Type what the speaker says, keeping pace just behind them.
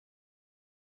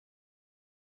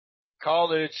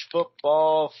college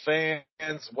football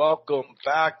fans, welcome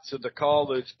back to the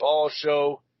College Ball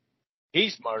Show.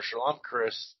 He's Marshall, I'm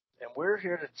Chris, and we're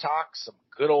here to talk some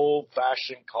good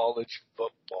old-fashioned college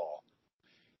football.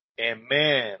 And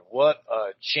man, what a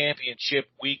championship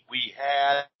week we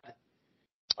had.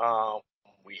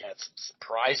 We had some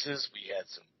surprises, we had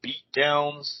some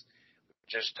beatdowns. We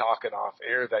were just talking off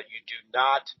air that you do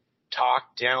not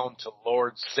talk down to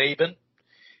Lord Saban,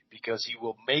 because he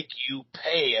will make you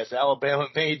pay, as Alabama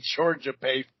made Georgia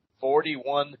pay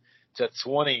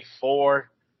 41-24.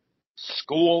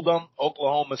 Schooled them.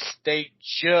 Oklahoma State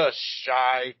just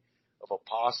shy of a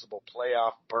possible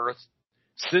playoff berth.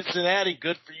 Cincinnati,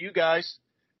 good for you guys.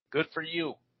 Good for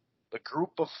you. The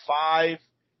group of five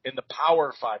in the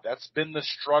Power Five, that's been the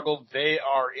struggle. They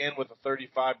are in with a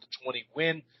 35-20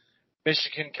 win.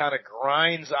 Michigan kind of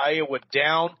grinds Iowa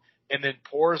down and then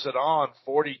pours it on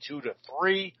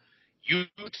 42-3.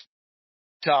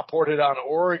 Utah poured it on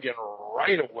Oregon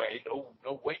right away. No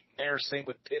waiting there. Same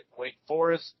with Pitt and Wake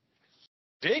Forest.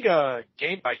 Big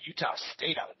game by Utah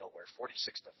State out of nowhere,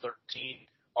 46-13.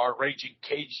 Our Raging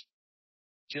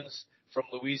Cajuns from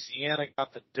Louisiana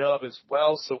got the dub as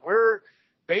well. So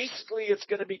it's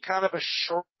going to be kind of a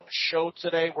short show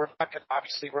today. We're not going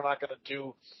to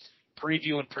do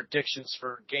preview and predictions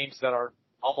for games that are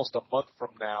almost a month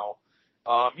from now.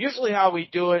 Usually how we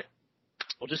do it,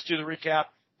 we'll just do the recap,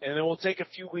 and then we'll take a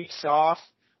few weeks off,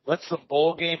 let some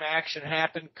bowl game action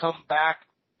happen, come back.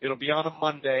 It'll be on a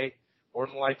Monday, more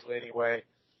than likely anyway.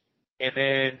 And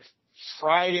then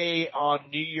Friday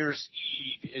on New Year's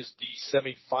Eve is the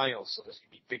semifinals. So there's going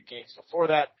to be big games before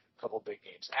that, a couple big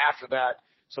games after that.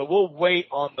 So we'll wait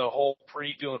on the whole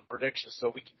preview and predictions so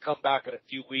we can come back in a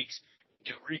few weeks,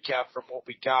 do a recap from what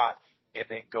we got, and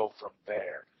then go from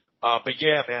there. But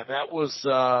yeah, man, that was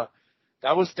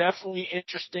definitely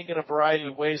interesting in a variety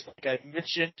of ways, like I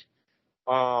mentioned.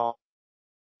 And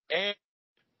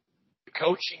the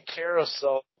coaching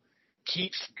carousel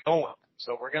keeps going.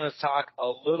 So we're going to talk a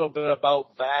little bit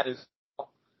about that as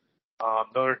well.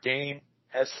 Notre Dame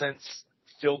has since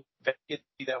filled the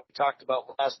vacancy that we talked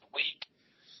about last week.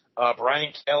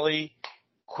 Brian Kelly,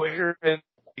 quicker than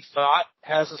we thought,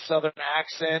 has a Southern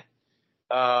accent.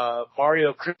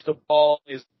 Mario Cristobal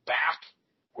is back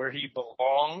where he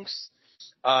belongs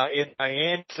in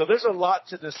Miami. So there's a lot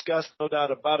to discuss, no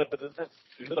doubt about it. But if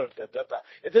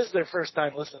this is their first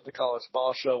time listening to the College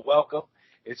Ball Show, welcome.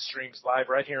 It streams live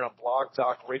right here on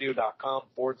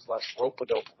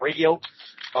blogtalkradio.com/Rope-A-Dope Radio.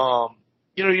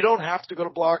 You don't have to go to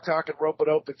Blog Talk and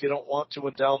Rope-A-Dope if you don't want to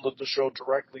and download the show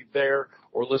directly there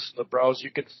or listen to the browse.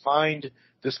 You can find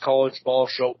this College Ball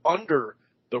Show under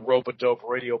the Rope-A-Dope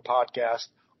Radio podcast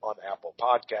on Apple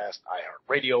Podcast,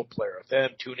 iHeartRadio, Player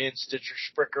FM, TuneIn, Stitcher,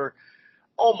 Spreaker,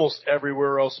 almost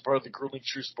everywhere else part of the Grueling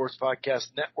Truth Sports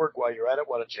Podcast Network. While you're at it,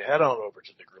 why don't you head on over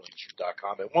to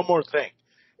thegruelingtruth.com. And one more thing.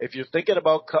 If you're thinking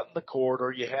about cutting the cord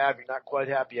or you're not quite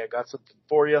happy, I got something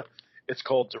for you. It's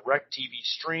called DirecTV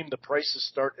Stream. The prices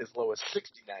start as low as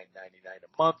 $69.99 a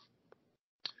month.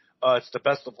 It's the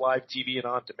best of live TV and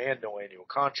on-demand, no annual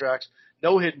contracts,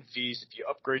 no hidden fees. If you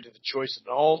upgrade to the choice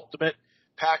and ultimate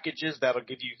packages, that'll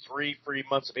give you 3 free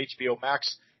months of HBO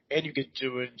Max, and you get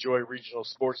to enjoy regional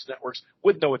sports networks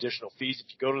with no additional fees.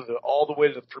 If you go to all the way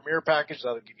to the premier package,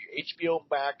 that'll give you HBO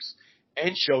Max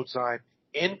and Showtime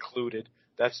included.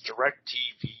 That's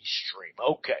DirecTV Stream.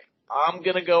 Okay, I'm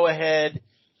going to go ahead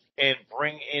and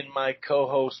bring in my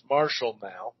co-host Marshall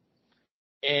now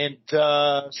and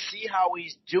see how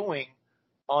he's doing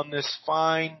on this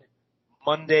fine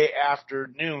Monday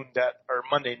afternoon, or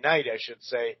Monday night, I should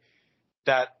say,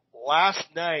 that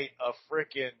last night a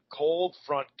frickin' cold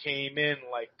front came in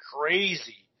like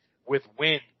crazy with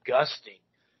wind gusting.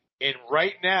 And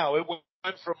right now it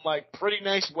went from like pretty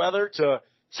nice weather to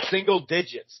single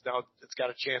digits. Now it's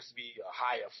got a chance to be a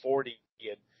high of 40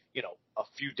 in, a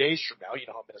few days from now. You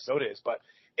know how Minnesota is, but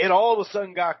it all of a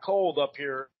sudden got cold up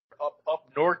here, up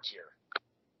north here.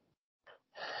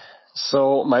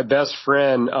 So my best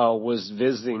friend was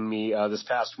visiting me this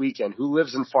past weekend, who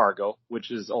lives in Fargo,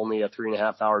 which is only a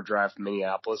 3.5-hour drive from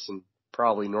Minneapolis, and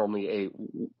probably normally a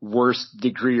worse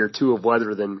degree or two of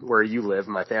weather than where you live,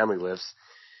 my family lives.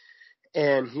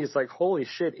 And he's like, holy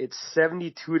shit, it's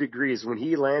 72 degrees. When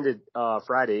he landed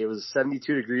Friday, it was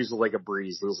 72 degrees with like a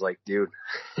breeze. And he's like, dude,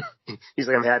 he's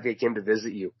like, I'm happy I came to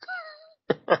visit you.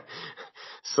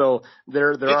 So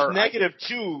there it's are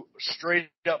 -2 straight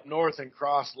up north in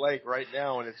Cross Lake right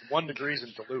now, and it's 1 degrees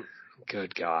in Duluth.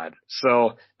 Good God.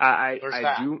 So I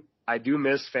do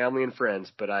miss family and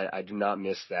friends, but I do not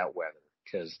miss that weather,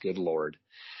 because good Lord.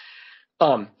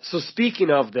 So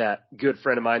speaking of that good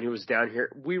friend of mine who was down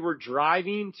here, we were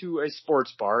driving to a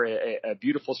sports bar, a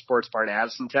beautiful sports bar in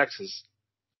Addison, Texas.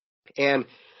 And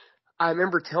I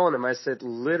remember telling him, I said,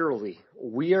 literally,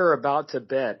 we are about to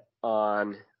bet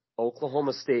on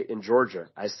Oklahoma State and Georgia.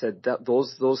 I said that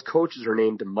those coaches are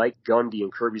named Mike Gundy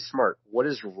and Kirby Smart. What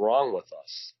is wrong with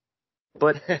us?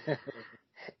 But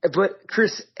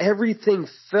Chris, everything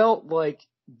felt like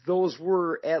those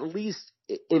were at least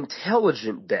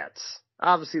intelligent bets.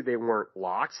 Obviously, they weren't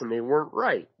locks and they weren't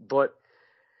right, but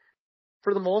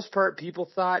for the most part, people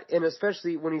thought, and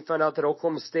especially when you found out that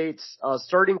Oklahoma State's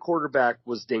starting quarterback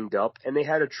was dinged up and they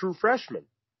had a true freshman.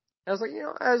 I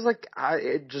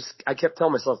kept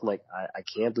telling myself, I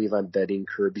can't believe I'm betting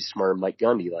Kirby Smart and Mike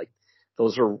Gundy. Like,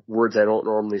 those are words I don't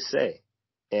normally say.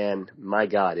 And my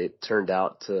God, it turned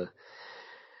out to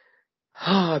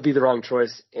be the wrong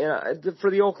choice. And for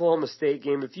the Oklahoma State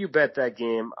game, if you bet that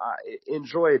game,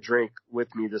 enjoy a drink with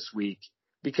me this week,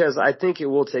 because I think it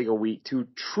will take a week to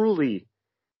truly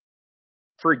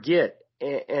forget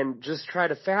and just try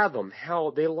to fathom how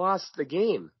they lost the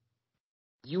game.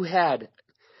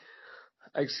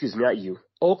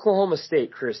 Oklahoma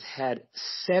State, Chris, had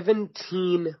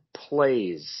 17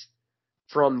 plays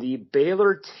from the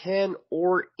Baylor 10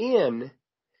 or in.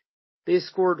 They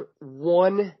scored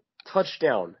 1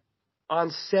 touchdown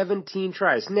on 17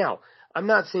 tries. Now, I'm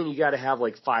not saying you got to have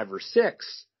like 5 or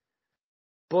 6,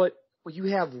 but you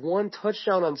have 1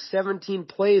 touchdown on 17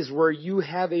 plays where you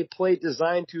have a play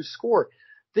designed to score.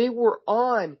 They were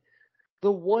on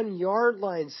the 1 yard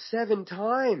line 7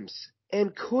 times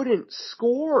and couldn't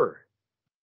score.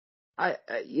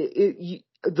 The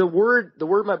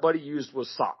word my buddy used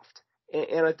was soft,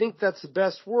 and I think that's the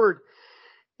best word.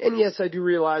 And yes, I do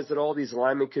realize that all these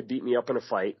linemen could beat me up in a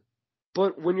fight,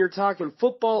 but when you're talking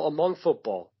football among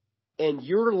football, and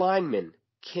your linemen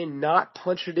cannot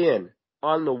punch it in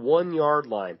on the 1 yard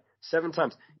line 7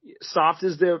 times, soft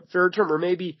is the fair term, or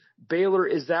maybe Baylor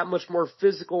is that much more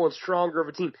physical and stronger of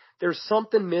a team. There's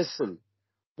something missing.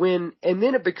 And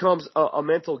then it becomes a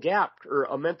mental gap or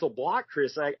a mental block,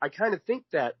 Chris. I kind of think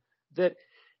that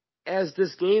as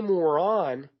this game wore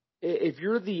on, if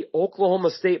you're the Oklahoma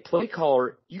State play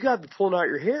caller, you got to be pulling out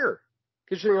your hair.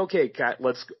 Because you're thinking, okay, Kat,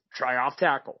 let's try off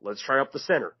tackle. Let's try up the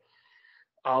center.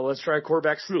 Let's try a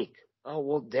quarterback sneak. Oh,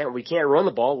 well, damn, we can't run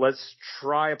the ball. Let's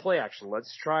try a play action.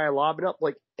 Let's try a lob it up.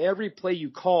 Like, every play you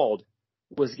called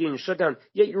was getting shut down.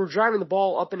 Yet you were driving the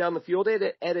ball up and down the field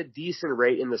at a decent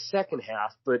rate in the second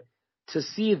half. But to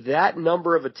see that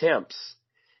number of attempts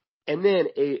and then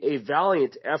a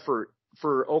valiant effort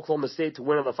for Oklahoma State to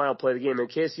win on the final play of the game, in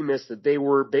case you missed it, it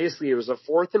was a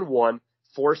 4th and 1,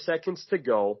 4 seconds to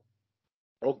go.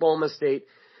 Oklahoma State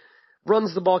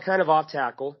runs the ball kind of off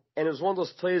tackle, and it was one of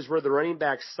those plays where the running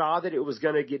back saw that it was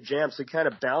going to get jammed, so he kind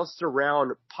of bounced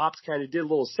around, pops kind of did a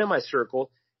little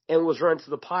semicircle, and was run to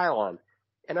the pylon.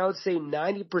 And I would say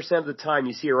 90% of the time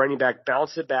you see a running back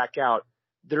bounce it back out,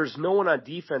 there's no one on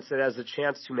defense that has a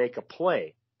chance to make a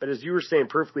play. But as you were saying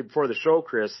perfectly before the show,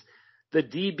 Chris, the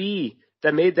DB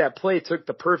that made that play took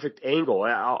the perfect angle.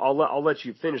 I'll let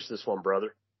you finish this one,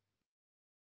 brother.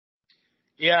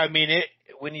 Yeah, I mean,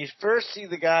 when you first see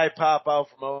the guy pop out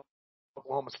from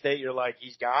Oklahoma State, you're like,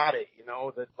 he's got it. You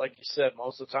know, that, like you said,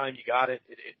 most of the time you got it.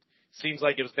 It seems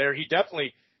like it was there. He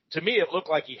definitely, to me, it looked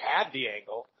like he had the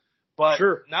angle. But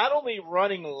sure, not only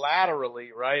running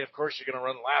laterally, right? Of course, you're going to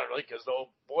run laterally because the old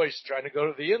boy's trying to go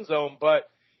to the end zone. But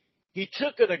he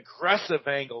took an aggressive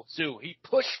angle, too. He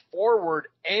pushed forward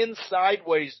and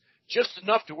sideways just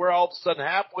enough to where all of a sudden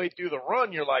halfway through the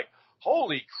run, you're like,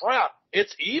 holy crap,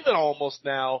 it's even almost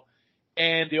now.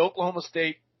 And the Oklahoma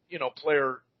State,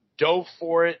 player dove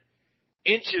for it,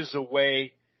 inches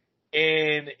away,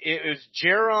 and it was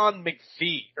Jaron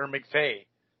McVay.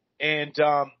 And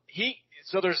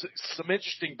so there's some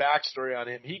interesting backstory on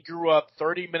him. He grew up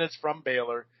 30 minutes from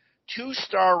Baylor,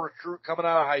 2-star recruit coming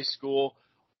out of high school.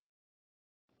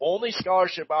 Only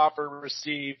scholarship offer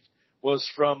received was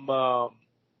from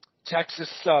Texas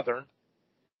Southern.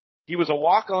 He was a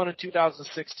walk-on in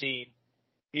 2016.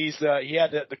 He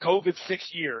had the COVID 6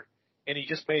 year, and he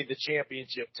just made the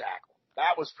championship tackle.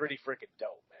 That was pretty freaking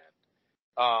dope,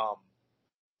 man.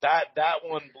 That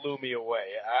one blew me away.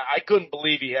 I couldn't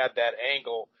believe he had that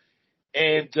angle.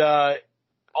 And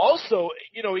also,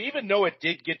 even though it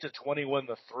did get to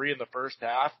 21-3 in the first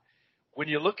half, when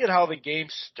you look at how the game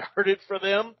started for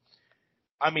them,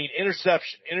 I mean,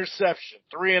 interception,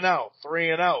 3 and out.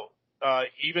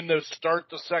 Even to start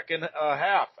the second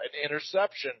half, an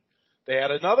interception. They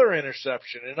had another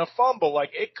interception and a fumble.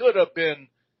 Like, it could have been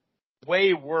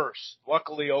way worse.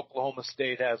 Luckily, Oklahoma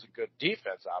State has a good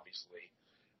defense, obviously.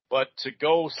 But to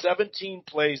go 17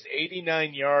 plays,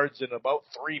 89 yards in about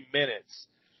 3 minutes,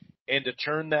 and to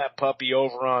turn that puppy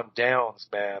over on downs,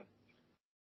 man,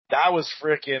 that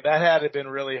had to have been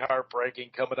really heartbreaking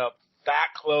coming up that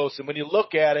close. And when you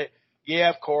look at it, yeah,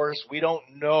 of course, we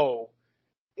don't know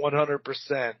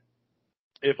 100%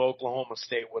 if Oklahoma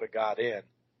State would have got in.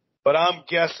 But I'm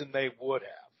guessing they would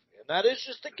have. And that is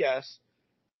just a guess.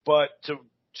 But to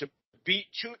beat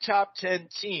two top 10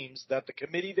 teams that the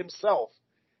committee themselves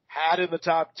had in the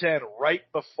top 10 right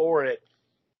before it,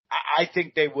 I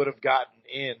think they would have gotten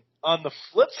in. On the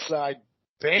flip side,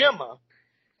 Bama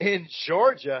in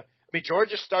Georgia,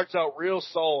 Georgia starts out real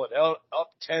solid, up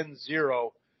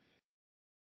 10-0.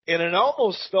 And it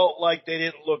almost felt like they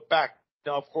didn't look back.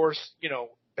 Now, of course,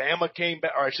 Bama came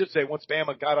back, or I should say once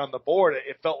Bama got on the board,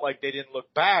 it felt like they didn't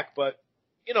look back, but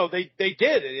they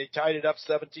did. They tied it up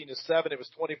 17-7. It was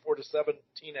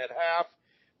 24-17 at half.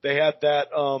 They had that,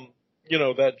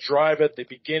 that drive at the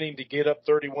beginning to get up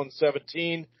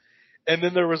 31-17. And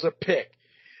then there was a pick.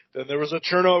 Then there was a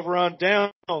turnover on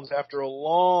downs after a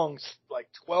long,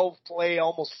 12-play,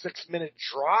 almost 6-minute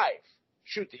drive.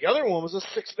 Shoot, the other one was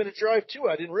a 6-minute drive too.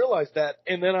 I didn't realize that.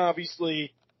 And then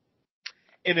obviously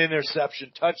an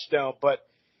interception touchdown, but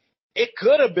it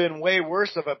could have been way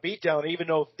worse of a beatdown, even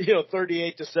though,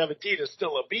 38-17 is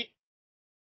still a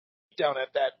beatdown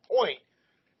at that point.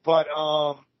 But,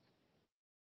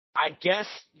 I guess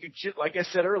like I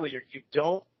said earlier, you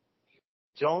don't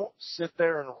sit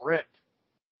there and rip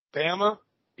Bama,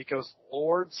 because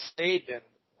Lord Saban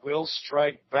will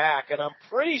strike back. And I'm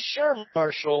pretty sure,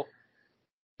 Marshall,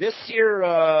 this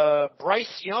year,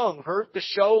 Bryce Young heard the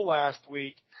show last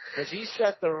week because he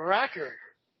set the record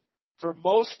for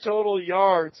most total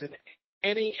yards in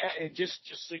any, and just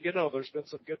so you know, there's been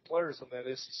some good players in that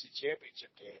SEC championship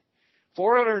game.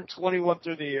 421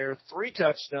 through the air, 3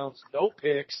 touchdowns, no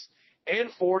picks, and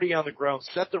 40 on the ground,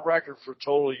 set the record for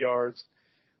total yards.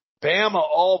 Bama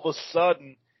all of a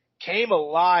sudden came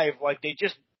alive, like they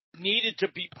just needed to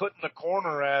be put in the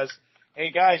corner as, hey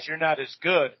guys, you're not as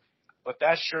good, but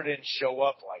that sure didn't show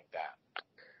up like that.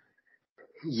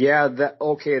 Yeah,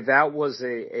 that was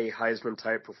a Heisman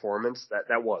type performance.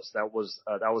 That was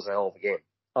a hell of a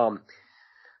game.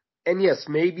 And yes,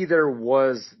 maybe there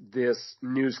was this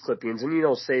news clippings, and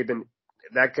Saban,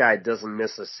 that guy doesn't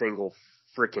miss a single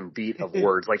freaking beat of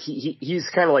words. Like he's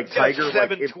kind of like Tiger.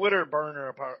 7 Twitter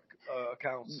burner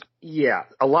accounts. Yeah,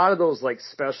 a lot of those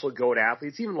special GOAT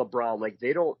athletes, even LeBron,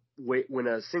 they don't wait when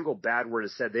a single bad word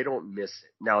is said, they don't miss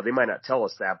it. Now they might not tell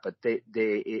us that, but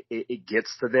it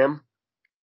gets to them.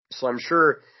 So I'm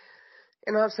sure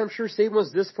Saban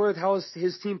was disappointed with how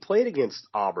his team played against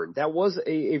Auburn. That was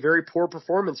a very poor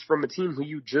performance from a team who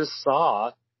you just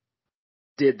saw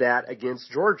did that against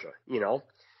Georgia.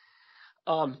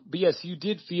 But yes, you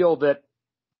did feel that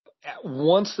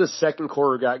once the second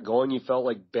quarter got going, you felt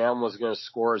like Bama was going to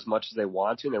score as much as they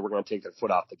wanted to, and they were going to take their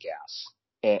foot off the gas.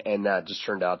 And that just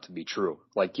turned out to be true.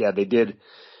 They did.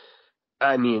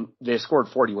 They scored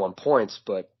 41 points,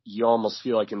 but you almost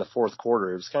feel like in the fourth quarter,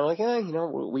 it was kind of like,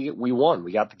 we won.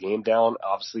 We got the game down.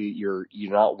 Obviously, you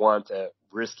not want to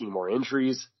risk any more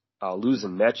injuries.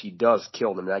 Losing Mechie does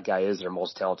kill them. That guy is their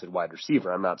most talented wide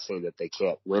receiver. I'm not saying that they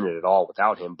can't win it at all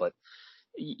without him, but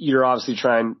you're obviously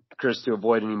trying, Chris, to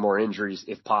avoid any more injuries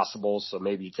if possible. So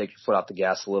maybe you take your foot off the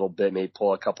gas a little bit, maybe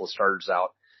pull a couple of starters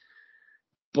out.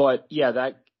 But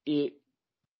yeah, it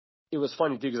was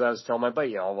funny too, because I was telling my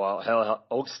buddy, hell,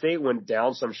 Oak State went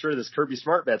down, so I'm sure this Kirby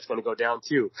Smart bet's going to go down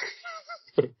too.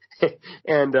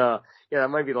 And that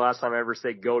might be the last time I ever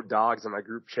say "Go Dogs" in my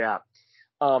group chat.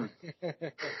 I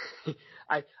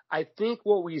think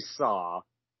what we saw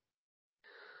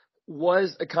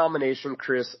was a combination,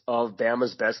 Chris, of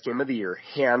Bama's best game of the year,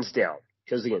 hands down.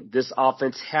 Because again, this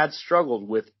offense had struggled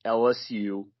with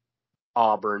LSU,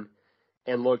 Auburn,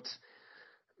 and looked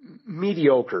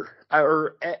mediocre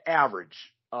or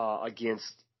average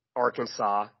against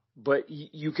Arkansas. But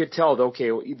you could tell,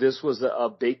 okay, this was a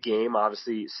big game.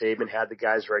 Obviously, Saban had the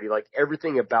guys ready.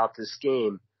 Everything about this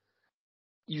game,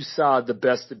 you saw the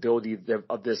best ability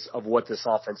of what this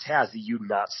offense has that you've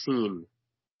not seen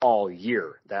all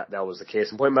year. That was the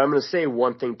case in point. But I'm going to say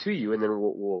one thing to you, and then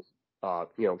we'll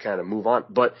kind of move on,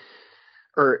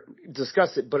 or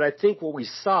discuss it. But I think what we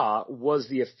saw was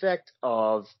the effect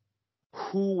of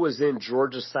who was in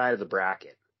Georgia's side of the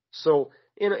bracket. So,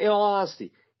 in all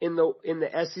honesty, in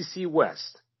the SEC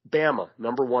West, Bama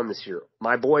number 1 this year.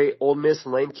 My boy Ole Miss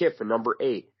and Lane Kiffin number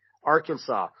 8.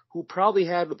 Arkansas, who probably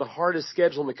had the hardest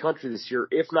schedule in the country this year,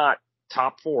 if not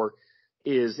top 4,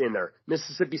 is in there.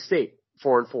 Mississippi State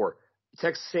 4-4.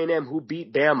 Texas A&M, who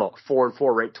beat Bama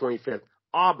 4-4, ranked 25th.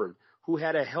 Auburn, who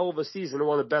had a hell of a season and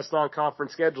one of the best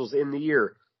non-conference schedules in the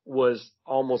year, was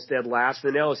almost dead last,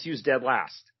 and LSU's dead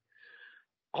last.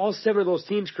 All 7 of those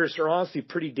teams, Chris, are honestly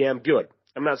pretty damn good.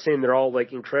 I'm not saying they're all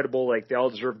like incredible, like they all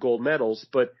deserve gold medals,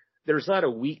 but there's not a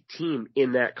weak team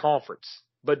in that conference.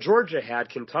 But Georgia had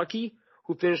Kentucky,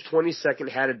 who finished 22nd,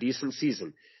 had a decent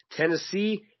season.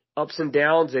 Tennessee, ups and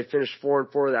downs. They finished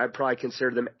 4-4. I'd probably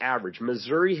consider them average.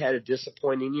 Missouri had a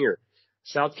disappointing year.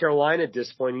 South Carolina,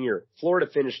 disappointing year. Florida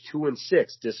finished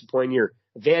 2-6, disappointing year.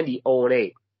 Vandy,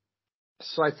 0-8.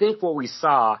 So I think what we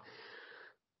saw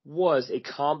was a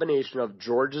combination of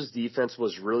Georgia's defense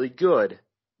was really good,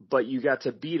 but you got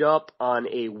to beat up on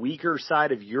a weaker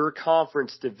side of your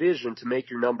conference division to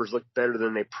make your numbers look better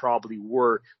than they probably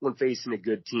were when facing a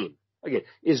good team. Again,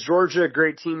 is Georgia a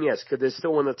great team? Yes. Could they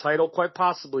still win the title? Quite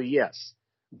possibly, yes.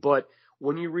 But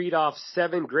when you read off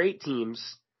 7 great teams,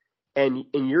 and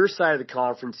in your side of the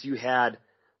conference you had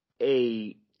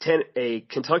a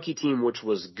Kentucky team which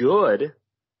was good,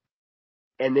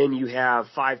 and then you have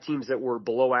 5 teams that were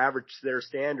below average to their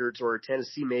standards, or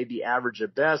Tennessee maybe average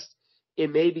at best,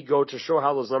 it maybe go to show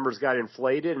how those numbers got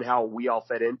inflated and how we all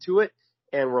fed into it.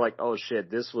 And we're like, oh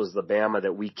shit, this was the Bama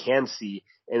that we can see.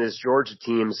 And this Georgia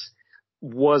teams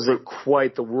wasn't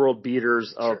quite the world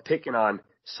beaters of picking on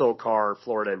SoCar,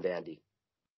 Florida, and Vandy.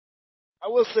 I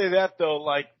will say that though,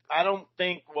 like, I don't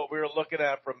think what we were looking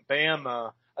at from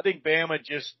Bama, I think Bama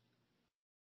just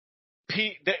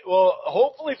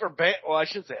hopefully for Bama, well, I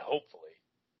shouldn't say hopefully,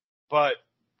 but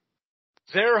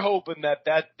they're hoping that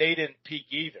they didn't peak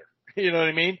either. You know what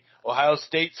I mean? Ohio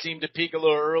State seemed to peak a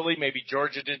little early. Maybe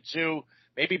Georgia did too.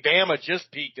 Maybe Bama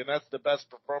just peaked, and that's the best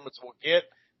performance we'll get.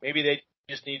 Maybe they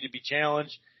just need to be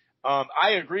challenged.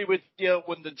 I agree with you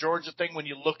when the Georgia thing, when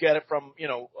you look at it from,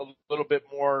 a little bit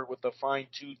more with a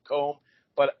fine-tooth comb,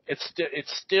 but it's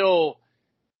still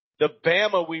the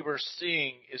Bama we were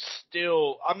seeing is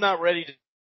still, I'm not ready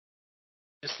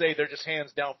to say they're just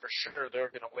hands down for sure they're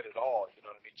going to win it all. You know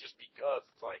what I mean? Just because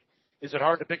it's like, is it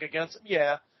hard to pick against them?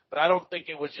 Yeah, but I don't think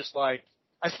it was just like,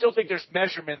 I still think there's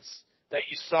measurements that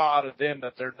you saw out of them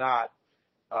that they're not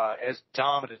as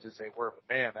dominant as they were.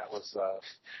 But man, that was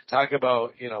talk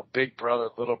about big brother,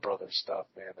 little brother stuff,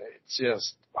 man. It's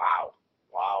just wow.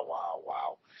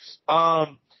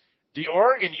 The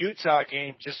Oregon Utah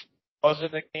game just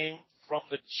wasn't a game from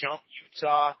the jump.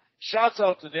 Utah, shouts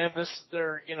out to them. This is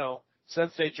their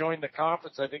since they joined the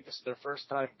conference, I think this is their first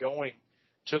time going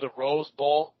to the Rose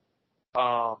Bowl.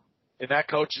 And that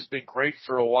coach has been great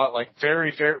for a while, like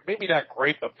very, very, maybe not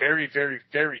great, but very, very,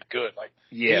 very good. Like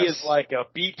yes. He is like a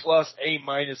B+,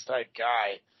 A- type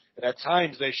guy. And at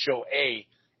times they show A,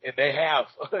 and they have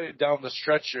down the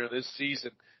stretch here this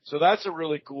season. So that's a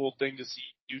really cool thing to see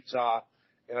Utah,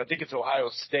 and I think it's Ohio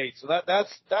State. So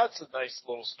that's a nice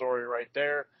little story right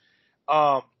there.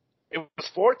 It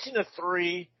was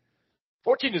 14-0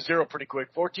 pretty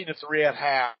quick, 14-3 at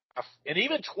half. And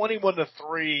even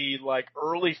 21-3, like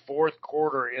early fourth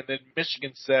quarter, and then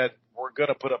Michigan said, we're going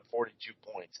to put up 42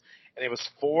 points. And it was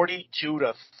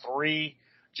 42-3,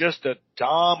 just a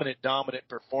dominant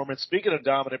performance. Speaking of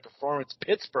dominant performance,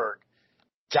 Pittsburgh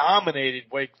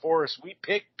dominated Wake Forest. We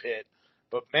picked Pitt,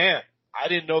 but man, I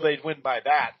didn't know they'd win by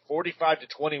that,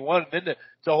 45-21. And then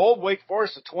to hold Wake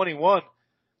Forest to 21,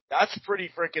 that's pretty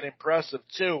freaking impressive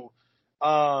too.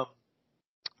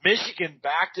 Michigan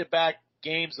back-to-back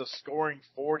games of scoring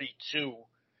 42.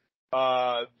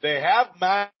 They have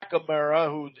McNamara,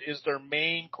 who is their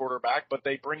main quarterback, but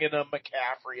they bring in a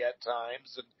McCaffrey at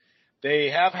times, and they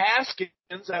have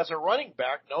Haskins as a running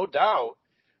back, no doubt,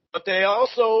 but they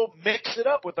also mix it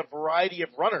up with a variety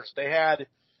of runners. They had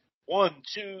 1,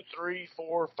 2, 3,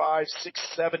 4, 5, 6,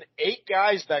 7, 8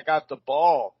 guys that got the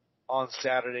ball on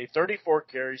Saturday, 34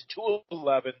 carries,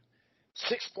 211,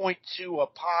 6.2 a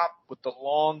pop with the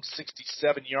long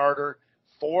 67-yarder,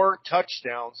 4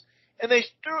 touchdowns, and they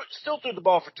still threw the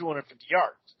ball for 250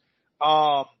 yards.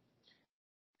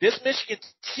 This Michigan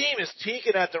team is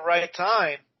peaking at the right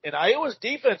time, and Iowa's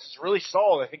defense is really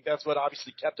solid. I think that's what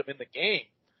obviously kept them in the game.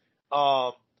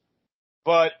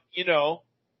 But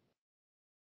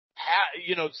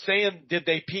saying did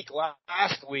they peak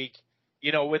last week,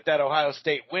 with that Ohio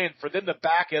State win, for them to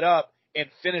back it up and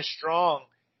finish strong,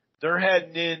 they're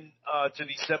heading in to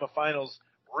these semifinals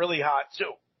really hot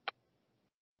too.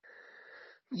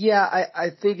 Yeah, I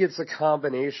think it's a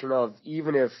combination of,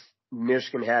 even if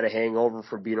Michigan had a hangover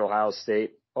from beating Ohio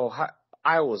State,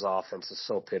 Iowa's offense is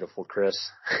so pitiful, Chris.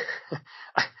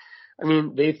 I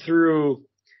mean, they threw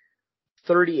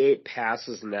 38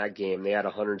 passes in that game. They had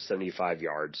 175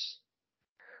 yards.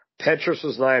 Petrus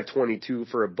was 9 of 22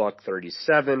 for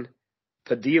 $137.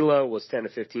 Padilla was 10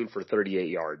 of 15 for 38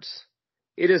 yards.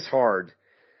 it is hard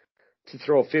to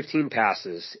throw 15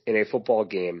 passes in a football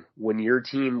game when your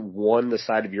team won the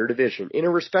side of your division in a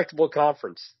respectable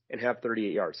conference and have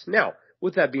 38 yards. Now,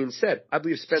 with that being said, I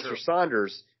believe Spencer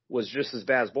Saunders was just as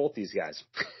bad as both these guys.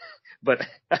 But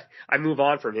I move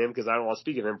on from him because I don't want to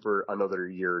speak of him for another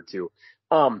year or two.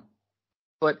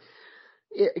 But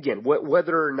again,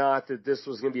 whether or not that this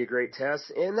was going to be a great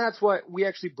test, and that's what we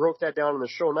actually broke that down in the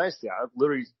show nicely. I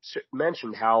literally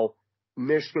mentioned how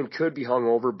Michigan could be hung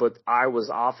over, but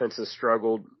Iowa's offense has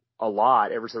struggled a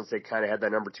lot ever since they kind of had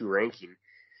that number 2 ranking.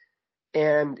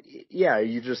 And yeah,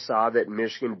 you just saw that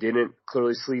Michigan didn't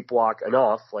clearly sleepwalk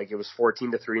enough. Like it was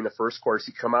 14-3 in the first quarter. So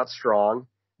you come out strong,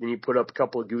 then you put up a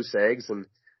couple of goose eggs, and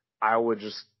Iowa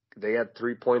they had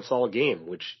 3 points all game,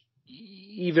 which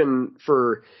even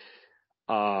for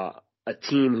a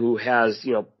team who has,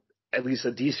 at least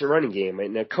a decent running game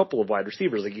and a couple of wide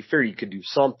receivers, like you figure you could do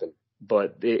something,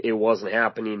 but it wasn't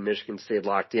happening. Michigan stayed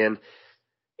locked in.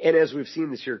 And as we've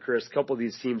seen this year, Chris, a couple of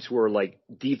these teams who are like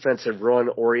defensive run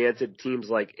oriented teams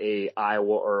like a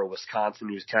Iowa or a Wisconsin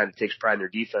who kind of takes pride in their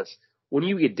defense, when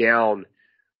you get down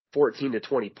 14 to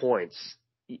 20 points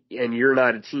and you're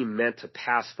not a team meant to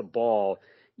pass the ball,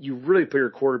 you really put your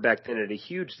quarterback then at a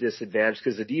huge disadvantage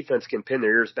because the defense can pin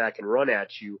their ears back and run at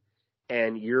you,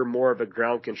 and you're more of a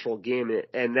ground control game,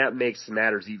 and that makes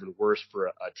matters even worse for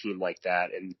a team like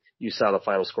that. And you saw the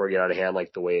final score get out of hand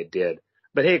like the way it did.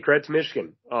 But hey, credit to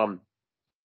Michigan.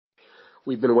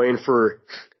 We've been waiting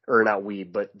or not we,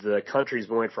 but the country's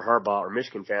been waiting for Harbaugh or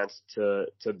Michigan fans to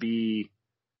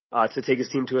take his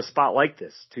team to a spot like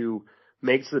this, to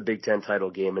make it to the Big Ten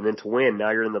title game and then to win. Now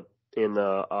you're in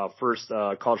the first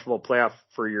college football playoff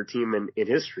for your team in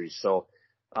history. So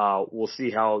we'll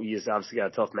see how he's obviously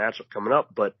got a tough matchup coming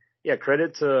up. But yeah,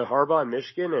 credit to Harbaugh and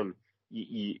Michigan, and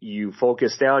you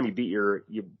focus down. You beat your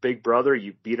big brother.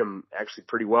 You beat him actually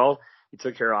pretty well. You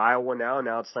took care of Iowa now.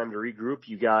 Now it's time to regroup.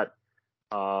 You got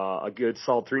a good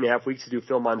solid 3.5 weeks to do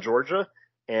film on Georgia.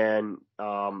 And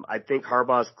I think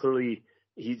Harbaugh's clearly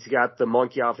he's got the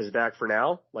monkey off his back for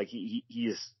now. Like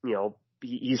he's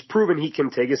proven he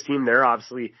can take his team there.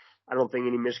 Obviously, I don't think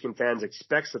any Michigan fans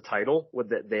expects the title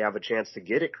that they have a chance to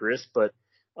get it, Chris. But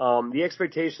the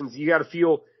expectations, you got to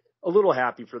feel a little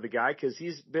happy for the guy because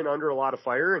he's been under a lot of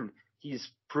fire and he's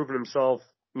proven himself,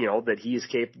 that he is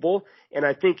capable. And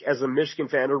I think as a Michigan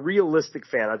fan, a realistic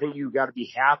fan, I think you got to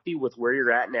be happy with where you're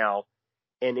at now.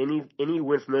 And any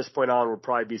win from this point on will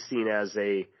probably be seen as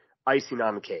a icing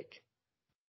on the cake.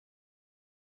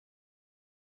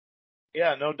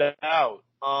 Yeah, no doubt.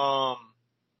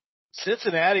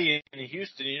 Cincinnati and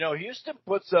Houston, Houston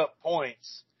puts up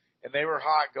points, and they were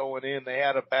hot going in. They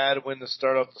had a bad win to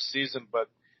start off the season, but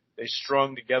they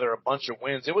strung together a bunch of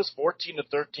wins. It was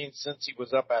 14-13 since he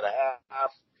was up at a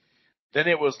half. Then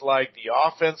it was like the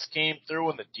offense came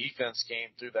through and the defense came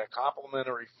through, that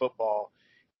complementary football,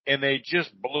 and they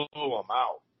just blew them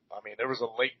out. I mean, there was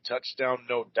a late touchdown,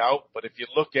 no doubt, but if you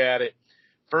look at it,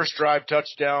 first drive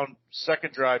touchdown,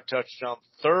 second drive touchdown,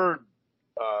 third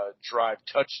drive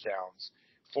touchdowns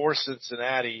for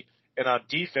Cincinnati, and on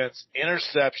defense,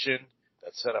 interception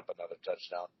that set up another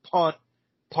touchdown, punt,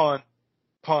 punt,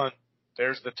 punt.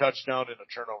 There's the touchdown and a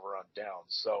turnover on downs.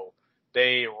 So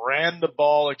they ran the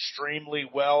ball extremely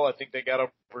well. I think they got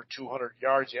over 200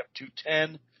 yards. You have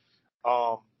 210.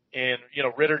 And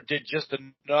Ritter did just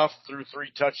enough through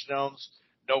 3 touchdowns,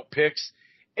 no picks.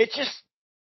 It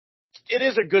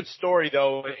is a good story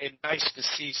though, and nice to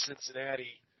see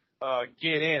Cincinnati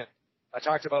get in. I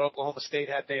talked about Oklahoma State.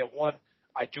 Had they have won,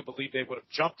 I do believe they would have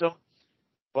jumped them,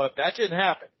 but that didn't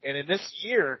happen. And in this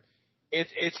year,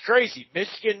 it's crazy.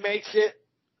 Michigan makes it.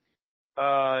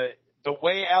 The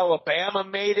way Alabama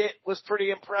made it was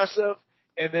pretty impressive,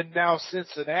 and then now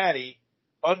Cincinnati,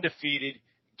 undefeated,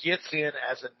 gets in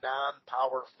as a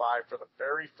non-Power 5 for the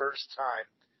very first time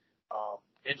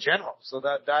in general. So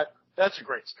that's a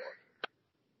great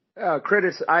story.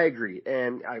 Credits, I agree,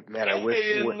 and I wish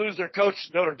they didn't lose their coach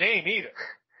to Notre Dame either.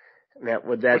 Man, we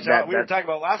were talking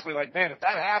about last week. Like, man, if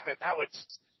that happened, that would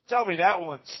tell me that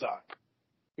one sucked.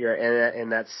 Yeah,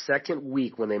 and that second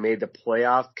week when they made the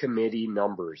playoff committee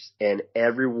numbers, and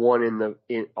everyone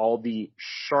in all the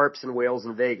sharps and whales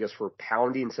in Vegas were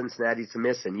pounding Cincinnati to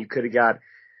miss, and you could have got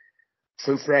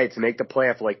Cincinnati to make the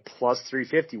playoff like plus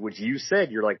 350, which you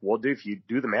said, you're like, well, dude, if you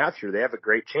do the math here, they have a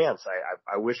great chance.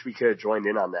 I wish we could have joined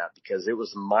in on that because it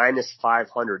was minus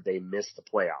 500 they missed the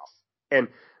playoff. And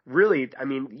really, I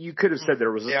mean, you could have said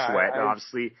there was a sweat, and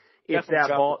obviously, if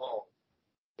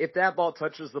that ball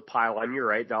touches the pylon, you're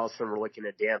right, all of a sudden we're looking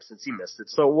at damn since he missed it.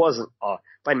 So it wasn't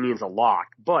by any means a lock.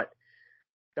 But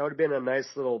That would have been a nice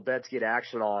little bet to get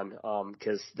action on,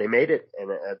 because they made it, and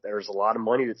there's a lot of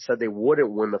money that said they wouldn't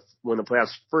when the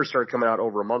playoffs first started coming out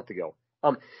over a month ago.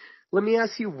 Let me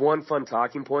ask you one fun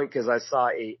talking point, because I saw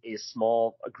a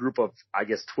small group of, I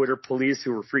guess, Twitter police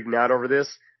who were freaking out over this.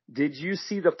 Did you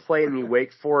see the play in the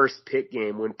Wake Forest Pitt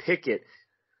game when Pickett,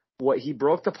 he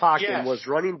broke the pocket and was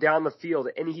running down the field,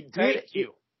 and he did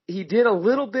he did a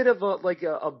little bit of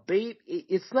a bait.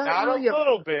 It's not really a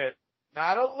little bit.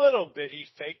 Not a little bit. He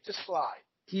faked a slide.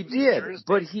 He did,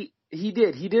 but he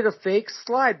did a fake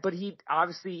slide, but he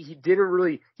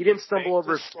didn't stumble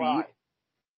over his feet,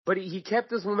 but he kept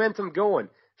his momentum going.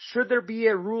 Should there be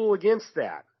a rule against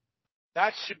that?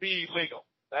 That should be illegal.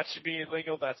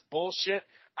 That's bullshit.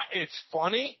 It's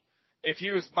funny. If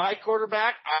he was my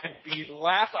quarterback, I'd be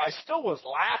laughing. I still was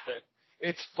laughing.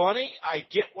 It's funny. I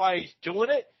get why he's doing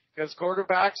it, because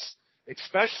quarterbacks,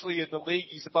 especially in the league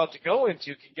he's about to go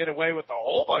into, can get away with a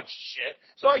whole bunch of shit.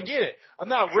 So I get it. I'm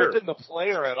not ripping the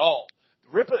player at all.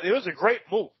 It was a great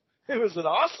move. It was an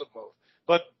awesome move.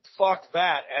 But fuck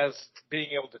that as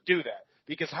being able to do that.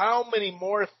 Because how many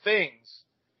more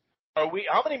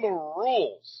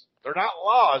rules, they're not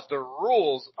laws, they're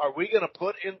rules, are we going to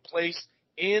put in place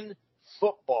in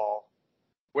football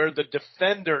where the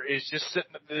defender is just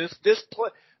sitting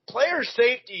player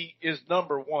safety is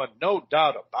number one, no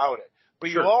doubt about it. But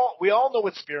we all know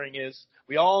what spearing is.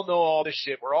 We all know all this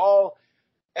shit.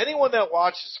 Anyone that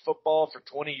watches football for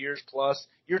 20 years plus,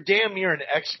 you're damn near an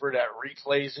expert at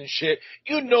replays and shit.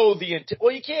 You know the intent.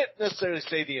 Well, you can't necessarily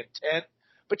say the intent,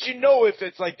 but you know if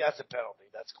it's like that's a penalty,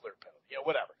 that's a clear penalty. Yeah,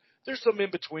 whatever. There's some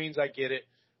in-betweens, I get it.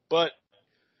 But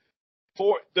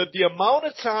for the amount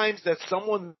of times that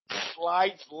someone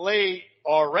slides late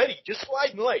already, just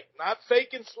sliding late, not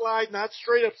faking slide, not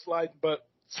straight up sliding, but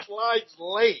slides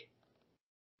late.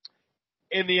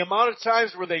 And the amount of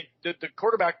times where the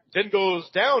quarterback then goes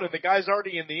down and the guy's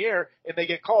already in the air and they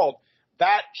get called,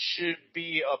 that should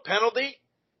be a penalty.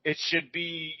 You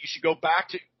should go back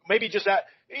to maybe just that.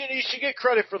 You should get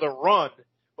credit for the run,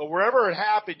 but wherever it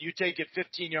happened, you take it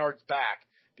 15 yards back,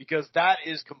 because that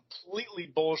is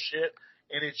completely bullshit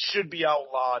and it should be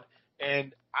outlawed.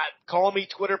 And call me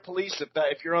Twitter police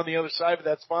if you're on the other side of it,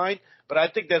 that's fine. But I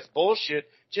think that's bullshit,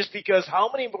 just because how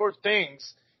many more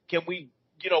things can we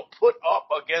put up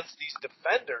against these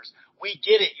defenders? We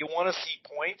get it. You want to see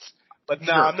points, but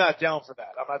no, I'm not down for that.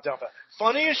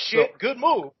 Funny as shit, good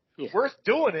move, worth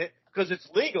doing it because it's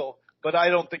legal, but I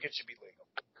don't think it should be legal.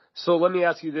 So let me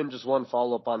ask you then just one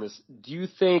follow-up on this. Do you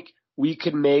think we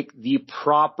could make the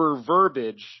proper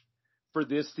verbiage for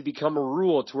this to become a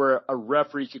rule to where a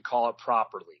referee could call it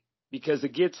properly? Because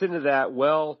it gets into that,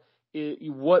 what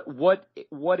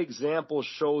example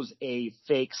shows a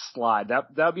fake slide?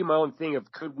 That would be my own thing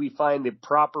of, could we find the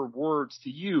proper words to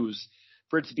use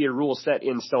for it to be a rule set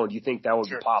in stone? Do you think that would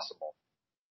be possible?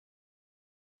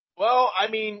 Well, I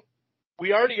mean,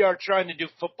 we already are trying to do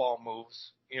football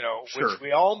moves, which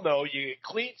we all know. You get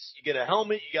cleats, you get a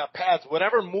helmet, you got pads.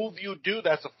 Whatever move you do,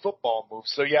 that's a football move.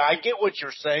 So, yeah, I get what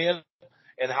you're saying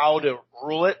and how to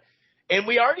rule it. And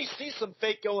we already see some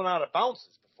fake going out of bounces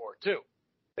before, too.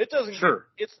 It doesn't.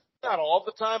 It's not all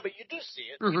the time, but you do see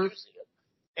it. Mm-hmm. You do see it.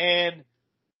 And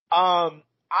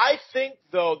I think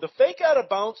though the fake out of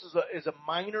bounds is a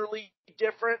minorly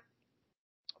different,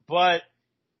 but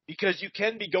because you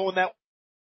can be going that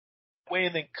way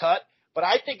and then cut. But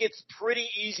I think it's pretty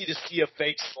easy to see a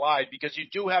fake slide because you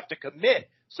do have to commit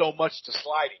so much to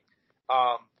sliding.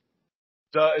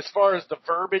 As far as the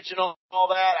verbiage and all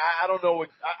that, I don't know.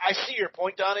 I see your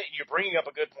point on it, and you're bringing up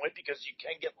a good point because you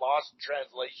can get lost in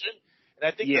translation.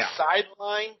 And I think the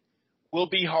sideline will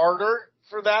be harder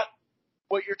for that,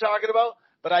 what you're talking about.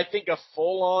 But I think a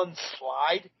full-on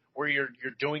slide where you're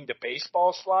doing the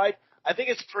baseball slide, I think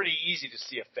it's pretty easy to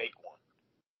see a fake one.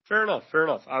 Fair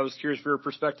enough. I was curious for your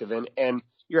perspective. And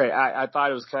you're right. I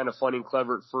thought it was kind of funny and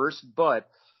clever at first, but.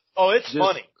 Oh, it's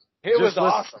funny. It was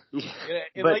awesome. Yeah,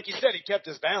 and like you said, he kept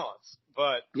his balance.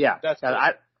 But that's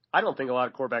I don't think a lot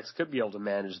of quarterbacks could be able to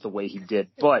manage the way he did.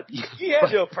 But he had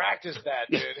to have practiced that,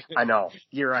 dude. I know.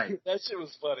 You're right. That shit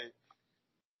was funny.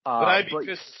 But I'd be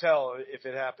pissed as hell if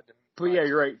it happened to me. But yeah,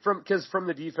 you're right. Because from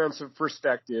the defensive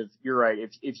perspective, you're right.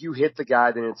 If you hit the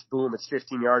guy, then it's boom, it's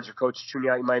 15 yards. Or coach is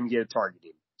tuning out, you might even get a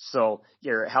targeting. So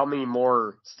yeah, how many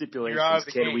more stipulations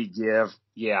can we give?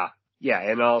 Yeah. Yeah,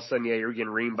 and all of a sudden, you're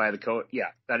getting reamed by the coach.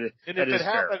 Yeah, that is fair. And if it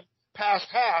happened past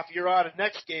half, you're out of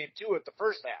next game, too, at the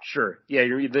first half. Sure. Yeah,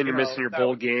 you're missing your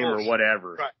bowl game or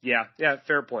whatever. Right. Yeah,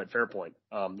 fair point.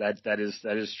 That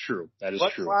is true. That is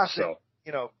true. Classic,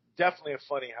 so, definitely a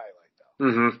funny highlight,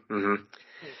 though.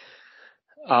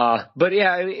 But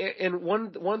yeah, and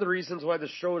one of the reasons why the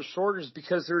show is shorter is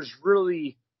because there's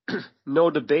really no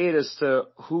debate as to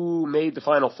who made the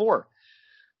Final Four.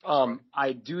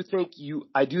 I do think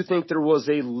there was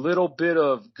a little bit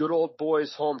of good old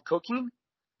boys home cooking,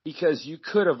 because you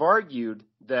could have argued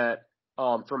that,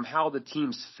 from how the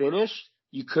teams finished,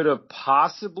 you could have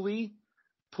possibly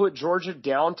put Georgia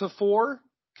down to 4,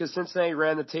 because Cincinnati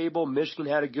ran the table, Michigan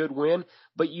had a good win,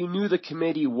 but you knew the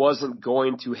committee wasn't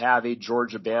going to have a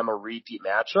Georgia-Bama repeat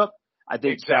matchup. I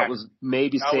think that was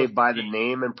maybe saved by the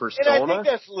name and persona. And I think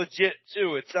that's legit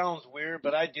too. It sounds weird,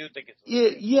 but I do think it's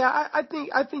legit. Yeah, I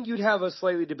think you'd have a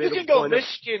slightly debatable You can go point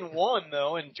Michigan 1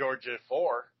 though and Georgia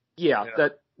 4. Yeah,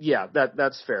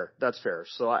 that's fair. That's fair.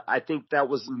 So I think that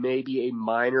was maybe a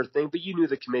minor thing, but you knew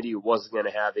the committee wasn't going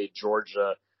to have a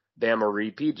Georgia Bama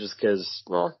repeat just because,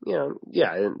 well,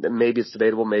 and maybe it's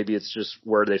debatable, maybe it's just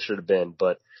where they should have been,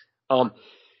 but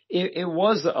it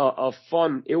was a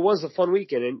fun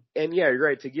weekend, and yeah, you're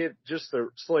right. To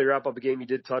slowly wrap up a game you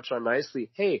did touch on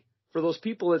nicely. Hey, for those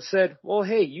people that said, well,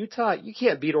 hey, Utah, you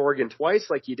can't beat Oregon twice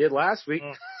like you did last week.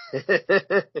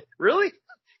 Really?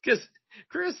 Because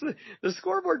Chris, the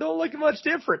scoreboard don't look much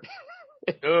different.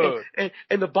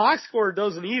 and the box score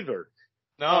doesn't either.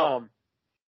 No.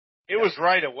 It was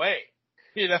right away.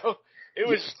 It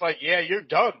was just like, yeah, you're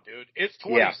done, dude. It's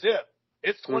 20 zip.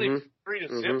 It's 23 to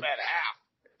zip at half.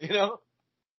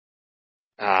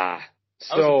 I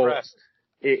was impressed.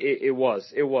 It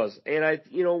was. And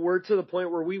we're to the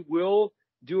point where we will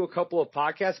do a couple of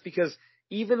podcasts, because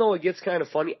even though it gets kind of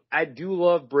funny, I do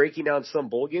love breaking down some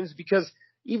bowl games, because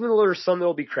even though there's some that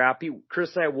will be crappy,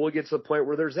 Chris and I will get to the point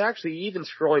where there's actually, even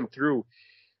scrolling through,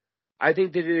 I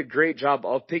think they did a great job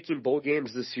of picking bowl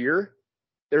games this year.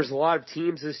 There's a lot of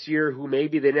teams this year who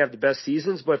maybe they didn't have the best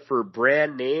seasons, but for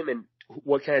brand name and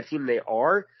what kind of team they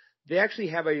are, they actually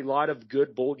have a lot of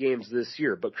good bowl games this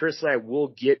year. But Chris and I will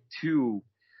get to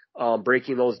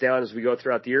breaking those down as we go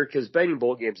throughout the year, because betting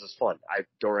bowl games is fun. I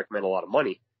don't recommend a lot of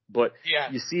money, but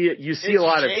you see a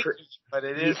lot shaky, of, but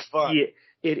it is fun.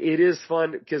 It is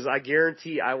fun, because I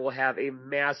guarantee I will have a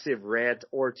massive rant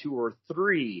or 2 or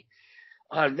 3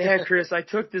 on, man, Chris, I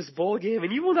took this bowl game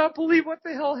and you will not believe what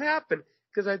the hell happened.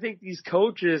 Because I think these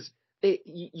coaches,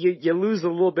 you lose a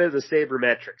little bit of the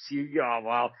sabermetrics.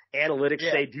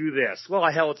 Analytics say do this. Well,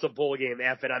 hell, it's a bowl game.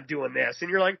 F it, I'm doing this. And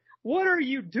you're like, what are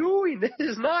you doing? This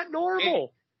is not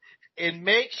normal. And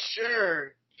make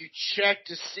sure you check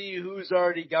to see who's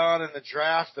already gone in the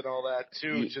draft and all that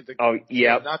too.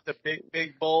 Not the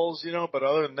big bowls, but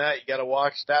other than that, you got to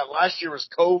watch that. Last year was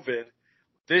COVID.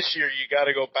 This year, you got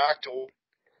to go back to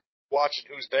watching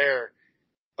who's there.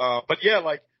 But yeah,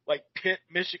 like Pitt,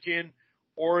 Michigan,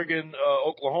 Oregon,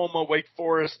 Oklahoma, Wake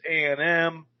Forest,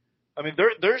 A&M. I mean,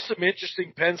 there's some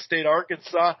interesting. Penn State,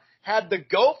 Arkansas. Had the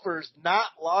Gophers not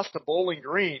lost to Bowling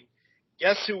Green,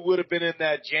 guess who would have been in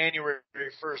that January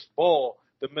 1st bowl?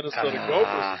 The Minnesota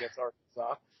Gophers against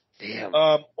Arkansas. Damn.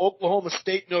 Oklahoma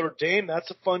State, Notre Dame.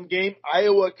 That's a fun game.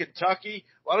 Iowa, Kentucky.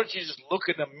 Why don't you just look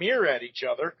in the mirror at each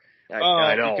other?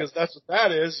 I know. Because that's what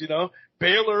that is,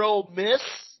 Baylor, Ole Miss,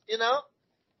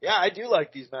 Yeah, I do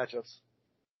like these matchups.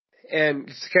 And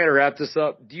to kind of wrap this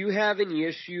up, do you have any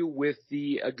issue with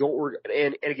the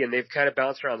and again, they've kind of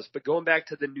bounced around this, but going back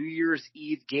to the New Year's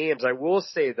Eve games, I will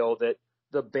say though that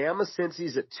the Bama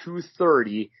Cincy's at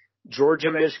 2:30,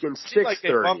 Georgia Michigan 6:30. Like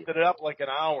they bumped it up like an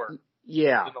hour.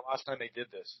 Yeah. Than the last time they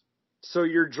did this. So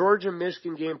your Georgia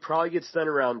Michigan game probably gets done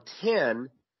around 10,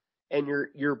 and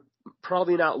you're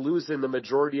probably not losing the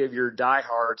majority of your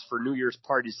diehards for New Year's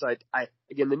parties. So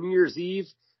again, the New Year's Eve,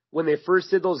 when they first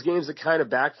did those games, it kind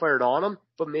of backfired on them,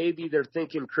 but maybe they're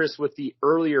thinking, Chris, with the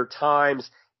earlier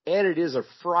times, and it is a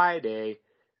Friday,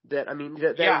 that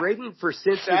rating for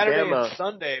Cincinnati, Saturday Bama, and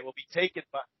Sunday will be taken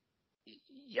by.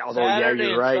 You're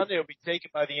Saturday right. and Sunday will be taken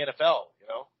by the NFL.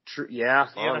 True. Yeah.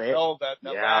 The NFL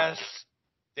last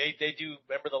they do.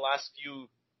 Remember the last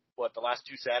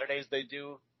 2 Saturdays they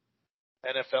do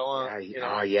NFL on.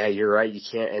 Yeah, you're right. You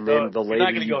can't. And then the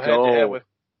later you go head-to-head with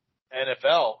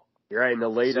NFL. You're right, and the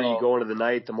later you go into the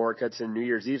night, the more it cuts in New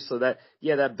Year's Eve. So that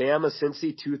Bama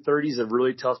Cincy 2:30 is a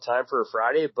really tough time for a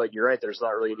Friday. But you're right, there's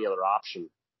not really any other option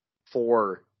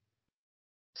for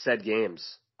said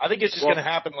games. I think it's just going to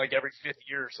happen like every 5th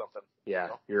year or something. Yeah,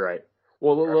 you're right.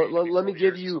 Well, let me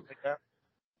give you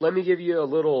a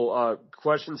little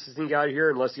questions to think out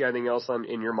here, unless you have anything else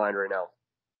in your mind right now.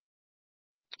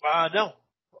 No.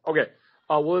 Okay.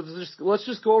 Well, let's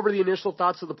just go over the initial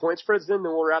thoughts of the point spreads, then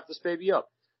we'll wrap this baby up.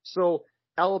 So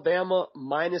Alabama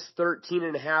minus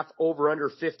 13.5 over under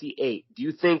 58. Do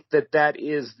you think that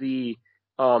is the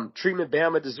treatment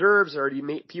Bama deserves, or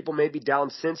people may be down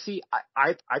Cincy.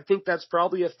 I think that's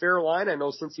probably a fair line. I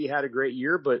know Cincy had a great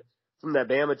year, but from that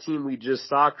Bama team we just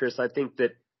saw, Chris, I think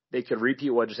that they could repeat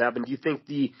what just happened. Do you think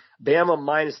the Bama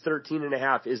minus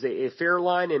 13.5 is a fair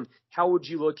line? And how would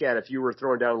you look at it if you were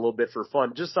throwing down a little bit for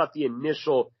fun? Just off the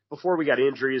initial, before we got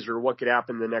injuries or what could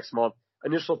happen the next month,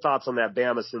 initial thoughts on that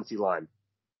Bama Cincy line.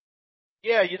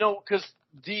 Yeah, because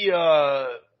the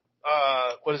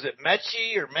what is it,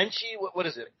 Mechie or Menchie? What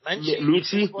is it, Menchie?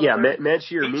 Mechie, yeah,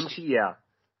 Menchie or Minchie, yeah.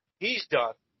 He's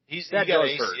done. He got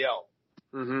an ACL.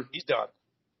 Mm-hmm. He's done.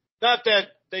 Not that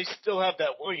they still have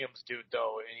that Williams dude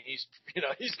though, and he's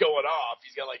going off.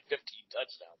 He's got like 15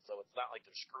 touchdowns, so it's not like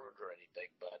they're screwed or anything.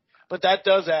 But that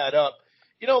does add up.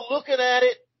 Looking at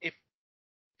it,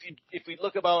 if we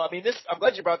look about, I'm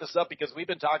glad you brought this up because we've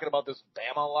been talking about this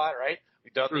Bama a lot, right?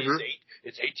 We've done these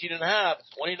it's 18.5, it's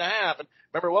 20.5, and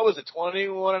remember what was it,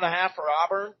 21.5 for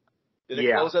Auburn? Did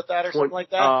it close at that or something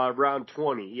like that? Around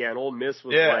 20, yeah. And Ole Miss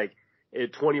was like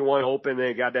at 21 open,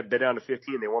 they got that bid down to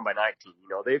 15, and they won by 19.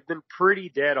 They've been pretty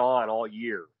dead on all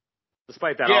year,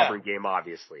 despite that Auburn game,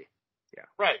 obviously. Yeah,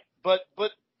 right. But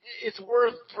it's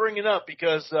worth bringing up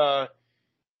because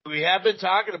we have been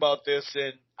talking about this,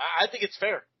 and I think it's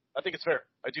fair. I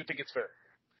do think it's fair.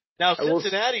 Now,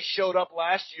 Cincinnati showed up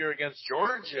last year against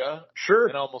Georgia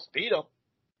and almost beat them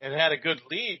and had a good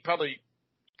lead. Probably,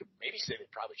 you could maybe say they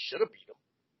probably should have beat them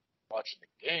watching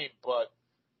the game, but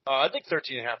I think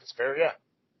 13.5 is fair, yeah.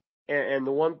 And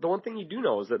the one thing you do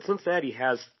know is that Cincinnati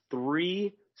has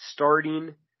 3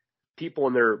 starting people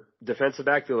in their defensive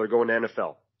backfield are going to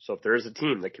NFL. So if there is a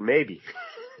team that can maybe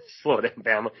slow down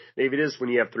Bama, maybe it is when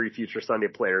you have 3 future Sunday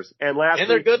players. And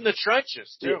they're good in the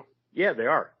trenches too. Yeah, they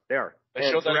are. They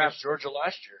showed that against Georgia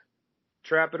last year.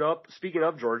 Trap it up. Speaking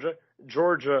of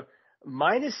Georgia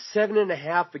minus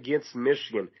 7.5 against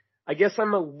Michigan. I guess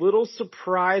I'm a little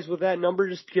surprised with that number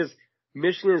just because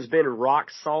Michigan has been rock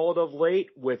solid of late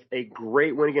with a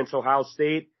great win against Ohio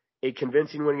State, a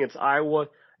convincing win against Iowa.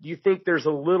 Do you think there's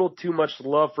a little too much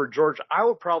love for Georgia? I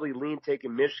would probably lean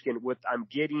taking Michigan I'm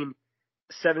getting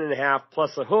 7.5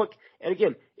 plus a hook. And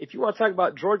again, if you want to talk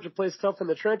about Georgia plays tough in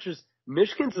the trenches,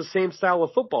 Michigan's the same style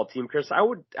of football team, Chris. I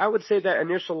would say that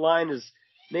initial line is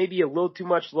maybe a little too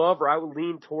much love, or I would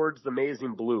lean towards the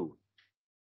Amazing Blue.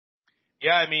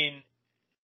 Yeah,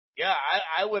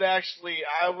 I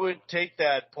would take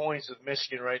that points with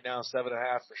Michigan right now, 7.5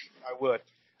 for sure. I would.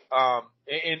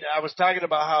 And I was talking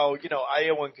about how,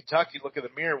 Iowa and Kentucky look in the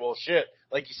mirror. Well, shit,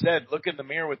 like you said, look in the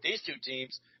mirror with these two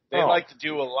teams. They like to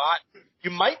do a lot. You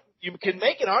can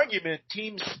make an argument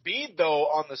team speed though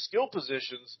on the skill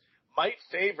positions might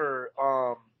favor,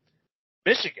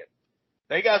 Michigan.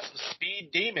 They got some speed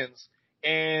demons,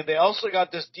 and they also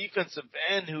got this defensive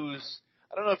end who's,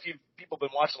 I don't know if people have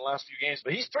been watching the last few games,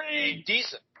 but he's pretty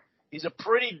decent. He's a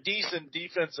pretty decent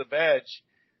defensive edge.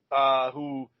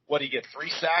 He get 3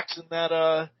 sacks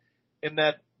in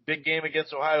that big game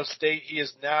against Ohio State. He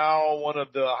is now one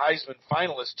of the Heisman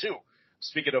finalists too.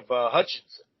 Speaking of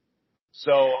Hutchinson.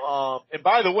 So, and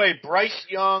by the way, Bryce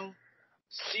Young,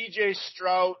 C.J.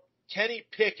 Stroud, Kenny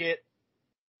Pickett,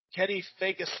 Kenny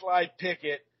Fake-a-Slide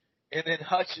Pickett, and then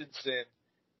Hutchinson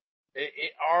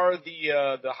are the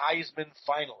Heisman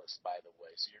finalists, by the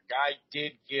way. So your guy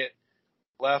did get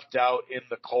left out in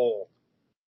the cold.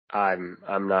 I'm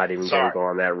not even going to go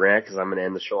on that rant because I'm going to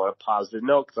end the show on a positive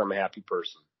note because I'm a happy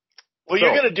person. Well,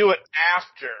 you're going to do it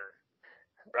after,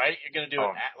 right? You're going to do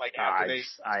it after they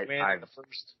win in the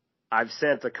first. I've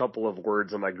sent a couple of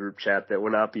words in my group chat that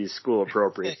would not be school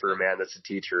appropriate for a man that's a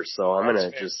teacher. So I'm going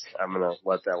to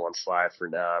let that one slide for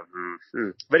now.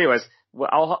 But anyways,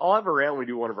 I'll have a rant when we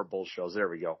do one of our bull shows. There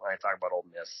we go. I talk about Ole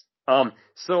Miss.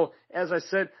 So as I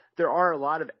said, there are a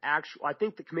lot of I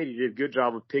think the committee did a good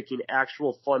job of picking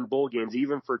actual fun bowl games,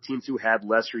 even for teams who had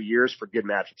lesser years for good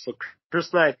matchups. So Chris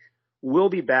and I will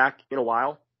be back in a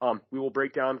while. We will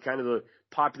break down kind of the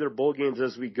popular bowl games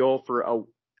as we go for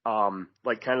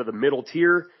kind of the middle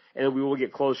tier, and we will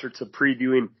get closer to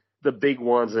previewing the big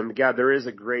ones. And God, there is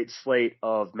a great slate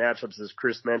of matchups, as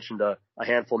Chris mentioned a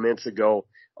handful of minutes ago,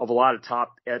 of a lot of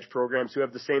top edge programs who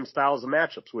have the same styles of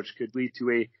matchups, which could lead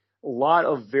to a lot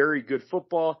of very good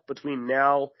football between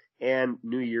now and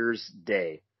New Year's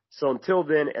Day. So until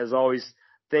then, as always,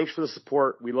 thanks for the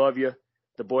support. We love you.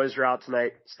 The boys are out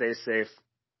tonight. Stay safe.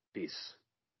 Peace.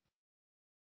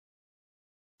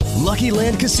 Lucky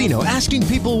Land Casino, asking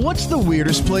people, what's the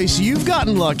weirdest place you've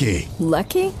gotten lucky?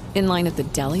 Lucky? In line at the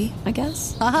deli, I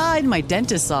guess? Aha, in my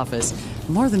dentist's office.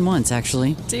 More than once,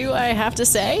 actually. Do I have to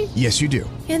say? Yes, you do.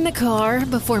 In the car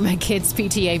before my kids'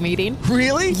 PTA meeting.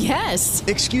 Really? Yes.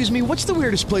 Excuse me, what's the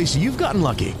weirdest place you've gotten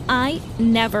lucky? I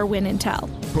never win and tell.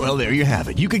 Well, there you have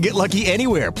it. You can get lucky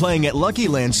anywhere, playing at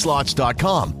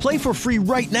LuckyLandSlots.com. Play for free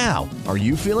right now. Are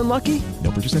you feeling lucky?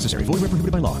 No purchase necessary. Void where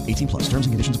prohibited by law. 18+. Terms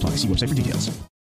and conditions apply. See website for details.